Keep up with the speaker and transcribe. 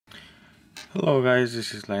Hello guys,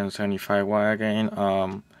 this is Lion75Y again.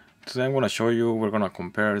 Today I'm gonna show you, we're gonna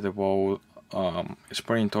compare the both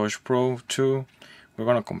Spring Touch Pro 2. We're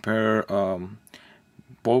gonna compare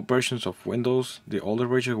both versions of Windows, the older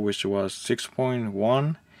version which was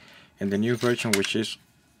 6.1 and the new version which is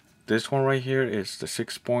this one right here is the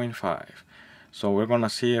 6.5. So we're gonna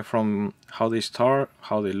see it from how they start,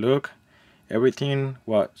 how they look, everything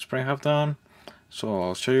what Spring have done. So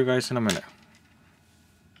I'll show you guys in a minute.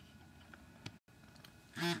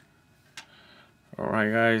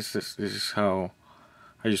 Alright guys, this is how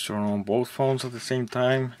I just turn on both phones at the same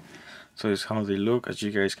time. So it's how they look. As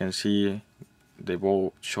you guys can see, they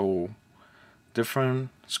both show different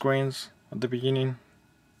screens at the beginning.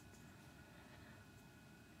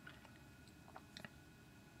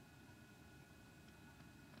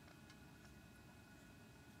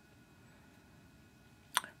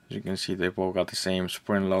 As you can see, they both got the same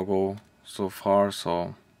Sprint logo so far,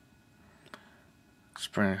 so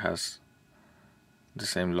Sprint has the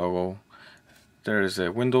same logo. There is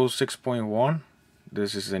a Windows 6.1.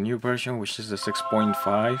 This is the new version, which is the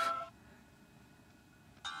 6.5.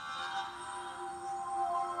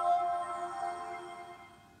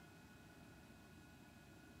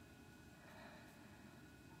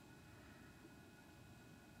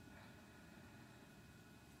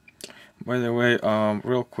 By the way,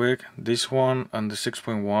 real quick, this one and the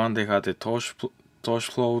 6.1, they had the touch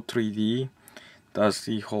flow 3D. That's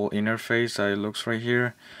the whole interface that it looks right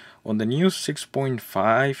here. On the new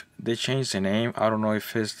 6.5, they changed the name. I don't know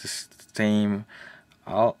if it's the same.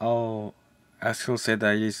 I still say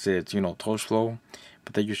that it's the touch flow,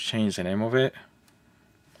 but they just changed the name of it.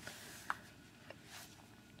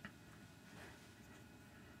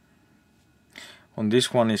 On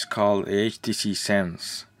this one, it's called HTC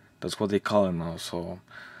Sense. That's what they call it now. So,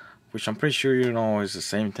 which I'm pretty sure is the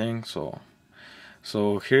same thing.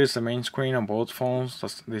 So here's the main screen on both phones.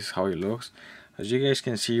 This is how it looks. As you guys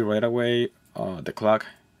can see right away, the clock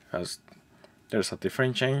there's a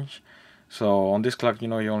different change. So on this clock,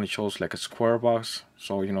 it only shows like a square box.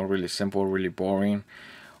 So really simple, really boring.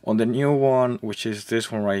 On the new one, which is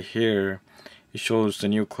this one right here, it shows the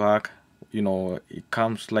new clock. It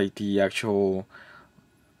comes like the actual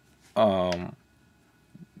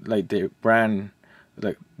like the brand,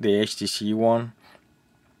 like the HTC one.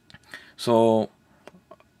 So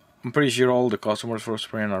I'm pretty sure all the customers for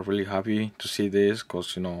Sprint are really happy to see this,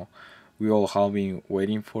 because we all have been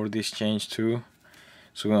waiting for this change too.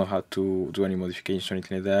 So we don't have to do any modifications or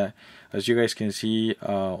anything like that. As you guys can see,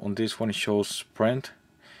 on this one it shows Sprint,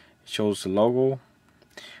 it shows the logo.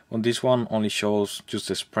 On this one only shows just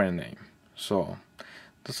the Sprint name. So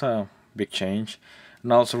that's a big change.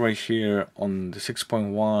 And also right here on the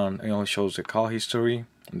 6.1, it only shows the call history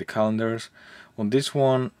and the calendars. On this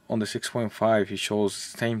one, on the 6.5, it shows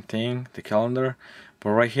the same thing, the calendar, but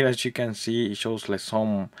right here, as you can see, it shows like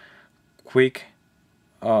some quick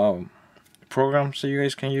programs that you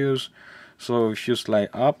guys can use. So if you slide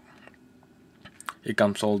up, it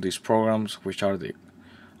comes all these programs, which are the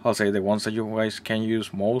ones that you guys can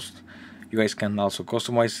use most. You guys can also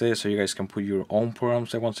customize this, so you guys can put your own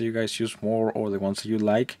programs, the ones that you guys use more or the ones that you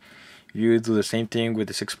like. You do the same thing with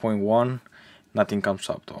the 6.1. Nothing comes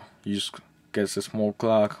up though. You just get a small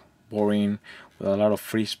clock, boring, with a lot of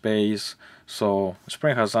free space. So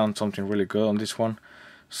Spring has done something really good on this one.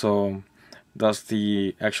 So that's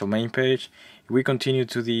the actual main page. We continue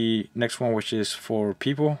to the next one, which is for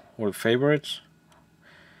people or favorites.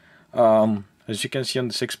 As you can see on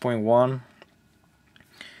the 6.1,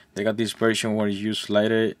 they got this version where you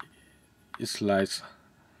slide it slides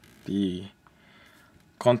the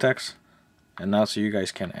contacts, and now so you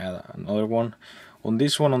guys can add another one. On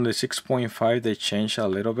this one, on the 6.5, they changed a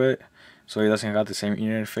little bit, so it doesn't have the same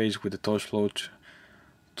interface with the touch flow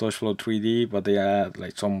 3D, but they add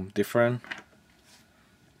like some different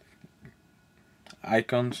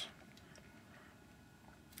icons.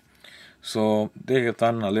 So they have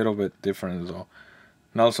done a little bit different though.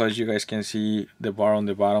 And also, as you guys can see, the bar on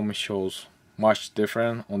the bottom shows much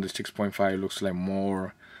different. On the 6.5, it looks like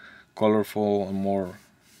more colorful and more,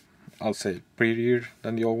 I'll say, prettier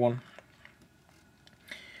than the old one.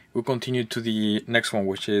 We'll continue to the next one,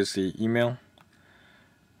 which is the email.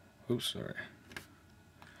 Oops, sorry.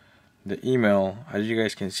 The email, as you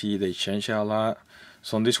guys can see, they changed it a lot.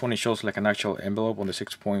 So on this one, it shows like an actual envelope on the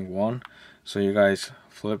 6.1. So you guys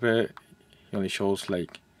flip it, it only shows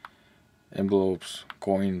like envelopes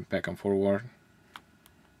going back and forward.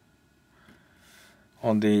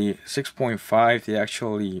 On the 6.5, they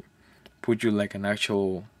actually put you like an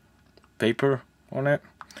actual paper on it,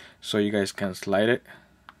 so you guys can slide it.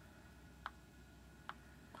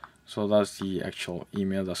 So that's the actual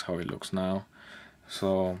email. That's how it looks now.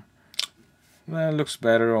 So well, it looks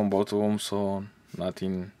better on both of them. So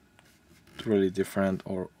nothing really different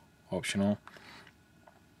or optional.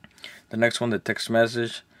 The next one, the text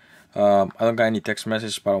message. I don't got any text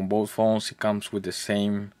message, but on both phones it comes with the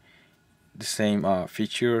same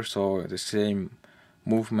feature, so the same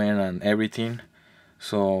movement and everything.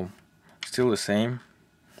 So still the same.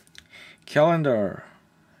 Calendar.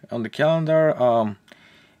 On the calendar,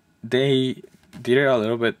 they did it a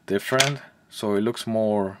little bit different, so it looks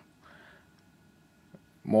more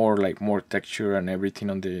like more texture and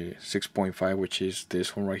everything on the 6.5, which is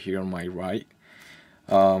this one right here on my right.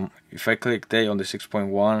 If I click day on the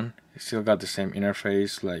 6.1, it still got the same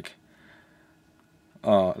interface like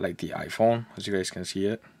the iPhone, as you guys can see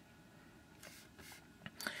it.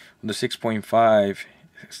 On the 6.5,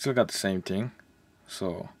 still got the same thing,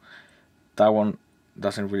 so that one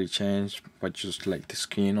doesn't really change, but just like the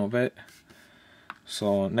skin of it.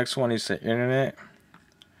 So next one is the internet,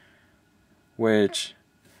 which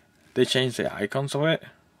they changed the icons of it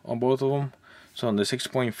on both of them. So on the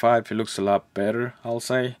 6.5 it looks a lot better, I'll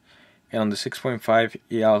say, and on the 6.5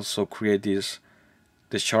 it also creates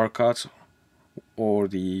the shortcuts or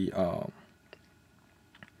the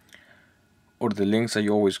links that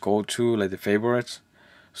you always go to, like the favorites.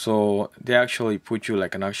 So they actually put you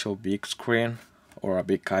like an actual big screen or a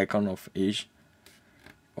big icon of each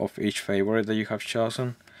favorite that you have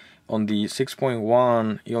chosen. On the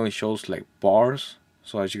 6.1 it only shows like bars,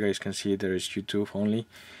 so as you guys can see there is YouTube only.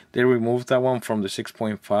 They removed that one from the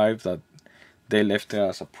 6.5, that they left it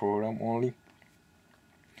as a program only.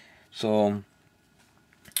 So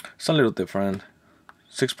it's a little different.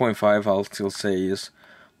 6.5 I'll still say is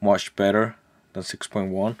much better than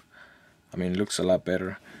 6.1. I mean, it looks a lot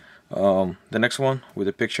better. The next one with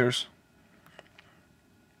the pictures,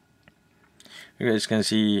 you guys can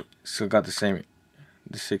see still got the same,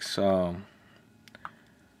 the still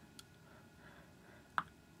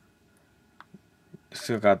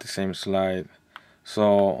got the same slide.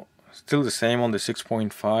 So still the same on the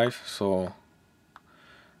 6.5, so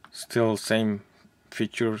still same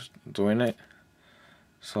features doing it.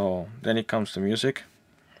 So then it comes to music.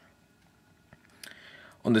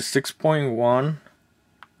 On the 6.1,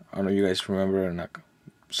 I don't know if you guys remember like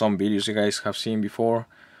some videos you guys have seen before,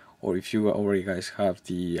 or if you already guys have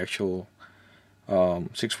the actual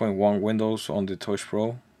 6.1 Windows on the Touch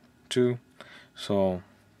Pro 2. So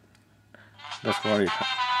that's what it.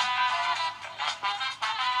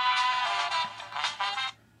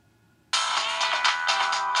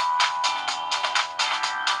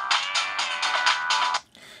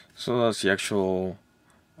 So that's the actual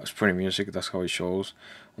Spring music. That's how it shows.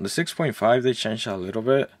 On the 6.5 they changed a little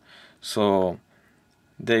bit, so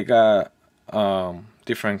they got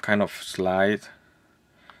different kind of slide.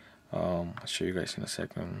 I'll show you guys in a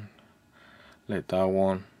second. Like that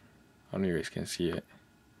one, I don't know if you guys can see it.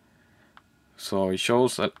 So it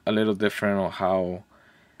shows a little different on how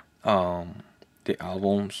the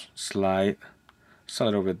albums slide. It's a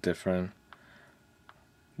little bit different.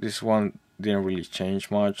 This one didn't really change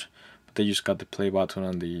much, but they just got the play button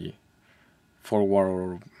and the forward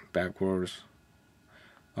or backwards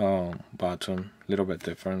button. A little bit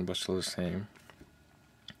different, but still the same.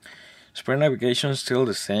 Spring navigation still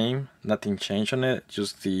the same. Nothing changed on it.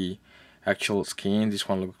 Just the actual skin. This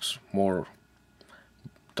one looks more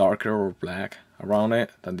darker or black around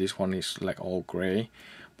it than this one is like all gray.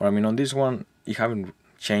 But I mean on this one it haven't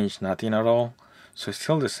changed nothing at all, so it's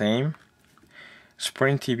still the same.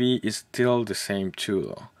 Spring TV is still the same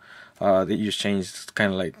too though. They just changed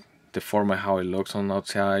kind of like the format how it looks on the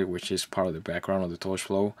outside, which is part of the background of the touch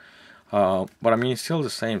flow. But I mean it's still the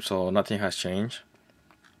same, so nothing has changed.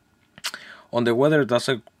 On the weather,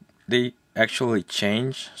 they actually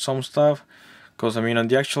change some stuff, because I mean on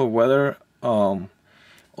the actual weather, on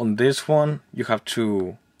this one you have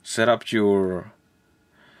to set up your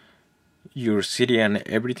city and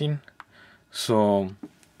everything. So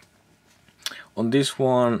on this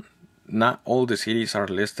one, not all the cities are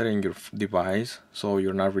listed in your device, so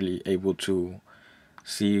you're not really able to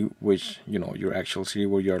see which, your actual city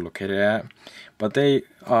where you're located at. But they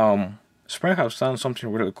Sprint has done something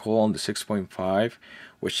really cool on the 6.5,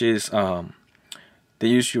 which is they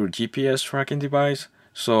use your GPS tracking device.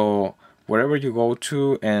 So wherever you go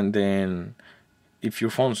to, and then if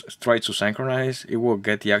your phone tries to synchronize, it will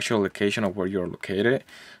get the actual location of where you're located.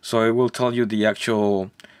 So it will tell you the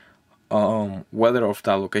actual weather of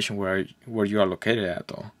that location where you are located at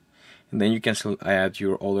though. And then you can still add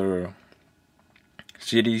your other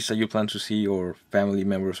cities that you plan to see, or family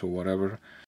members or whatever.